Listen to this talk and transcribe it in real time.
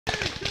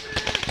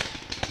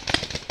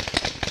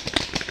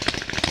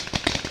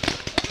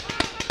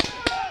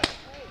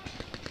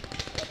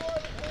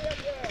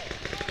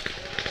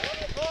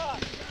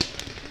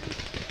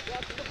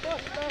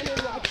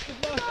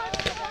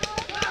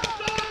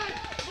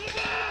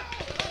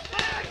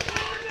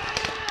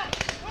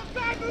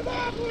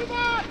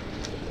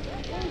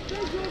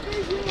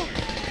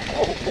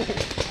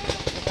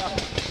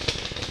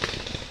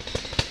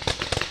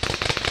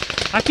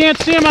I can't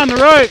see him on the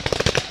right.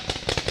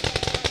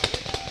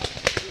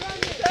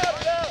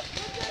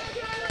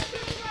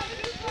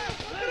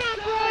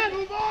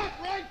 Move up!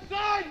 Right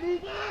side!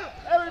 Move up!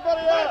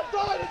 Everybody up! Left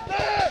side is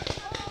there!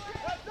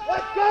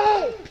 Let's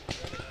go!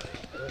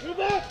 Move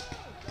up!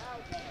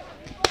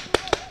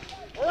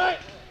 All right,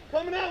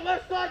 coming out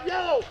left side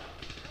yellow.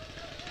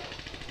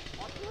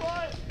 Watch the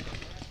right.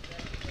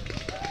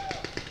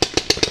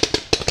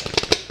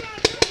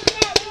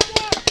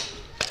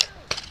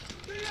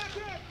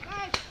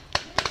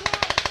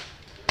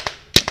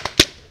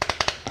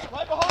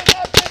 Right behind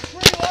that big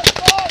tree, left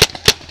side.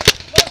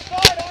 Left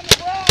side on the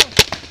ground.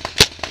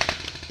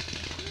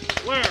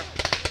 Where?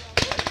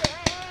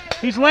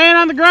 He's laying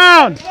on the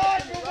ground. Move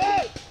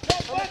out.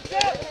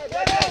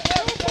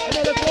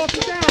 Let's walk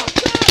it down.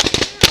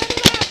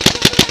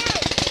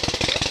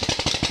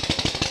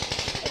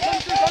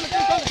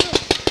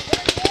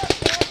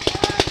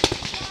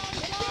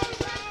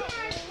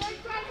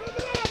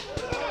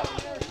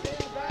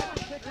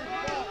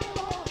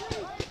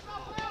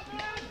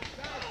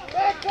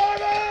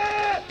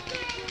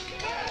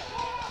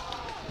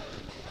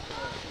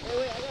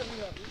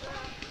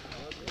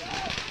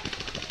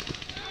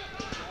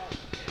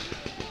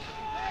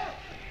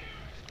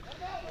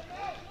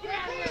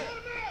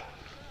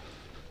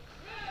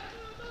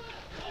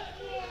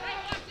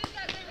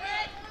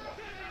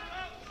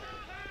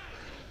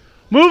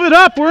 Move it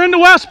up. We're into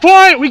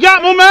Westpoint. We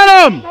got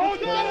momentum.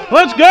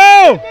 Let's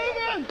go.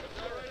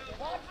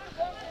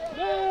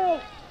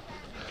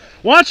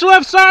 Watch the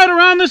left side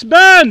around this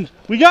bend.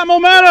 We got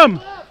momentum.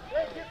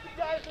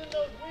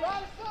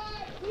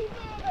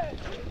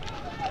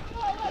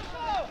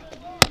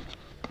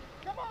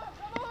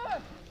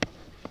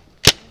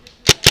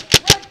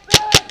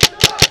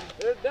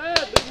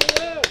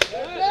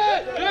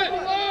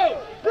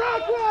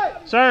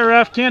 Sorry,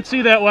 ref. Can't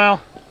see that well.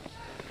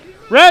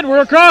 Red, we're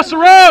across the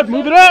road.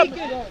 Move it up.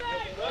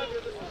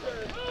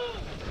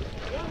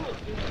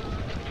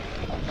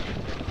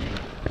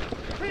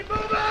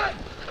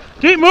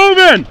 Keep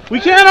moving.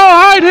 We can't all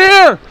hide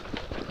here.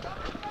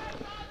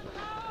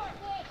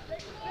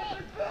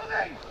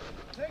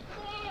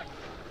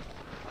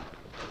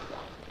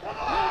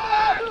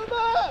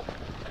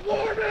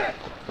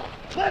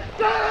 Let's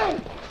go!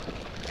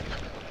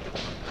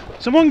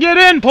 Someone get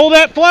in. Pull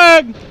that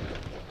flag.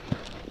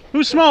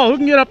 Who's small? Who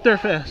can get up there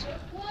fast?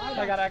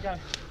 I got it.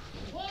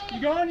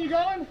 You going? You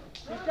going?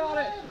 He's got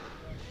it.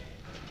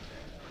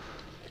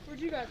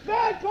 Where'd you guys go?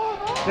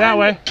 That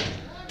way.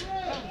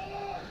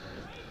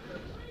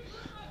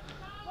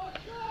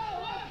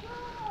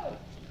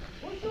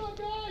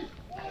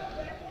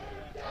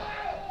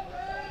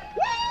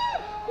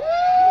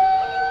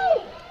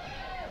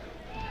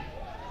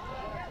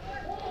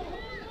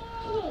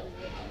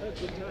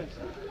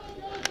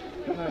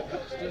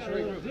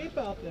 Deep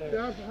out there.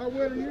 Yeah, how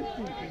wet are your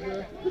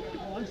feet?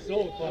 I'm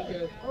so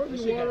fucking. I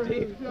was in the water.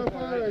 See how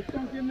far I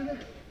sunk into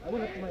it? I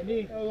went up to my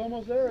knee. I was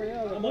almost there,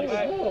 yeah. I'm like,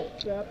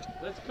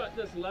 Let's cut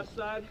this left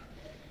side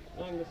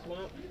along the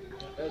swamp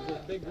as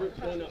this big root's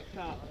going up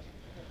top.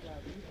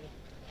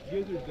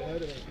 You guys are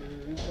dead up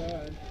here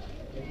inside.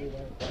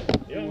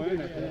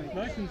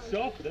 Nice and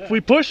soft. If we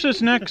push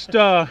this next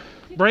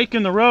break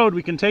in the road,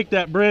 we can take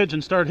that bridge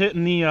and start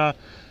hitting the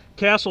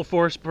castle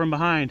force from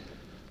behind.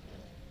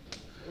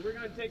 We're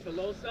going to take the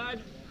low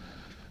side.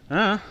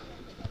 Uh-huh.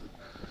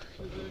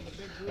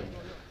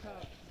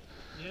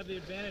 You have the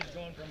advantage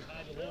going from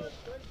high to low.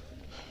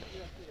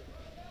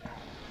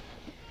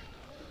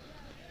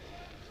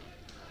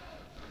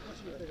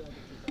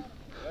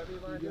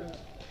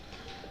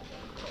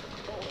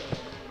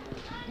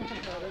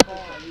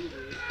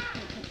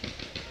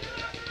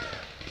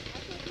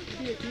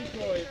 Be a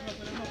decoy.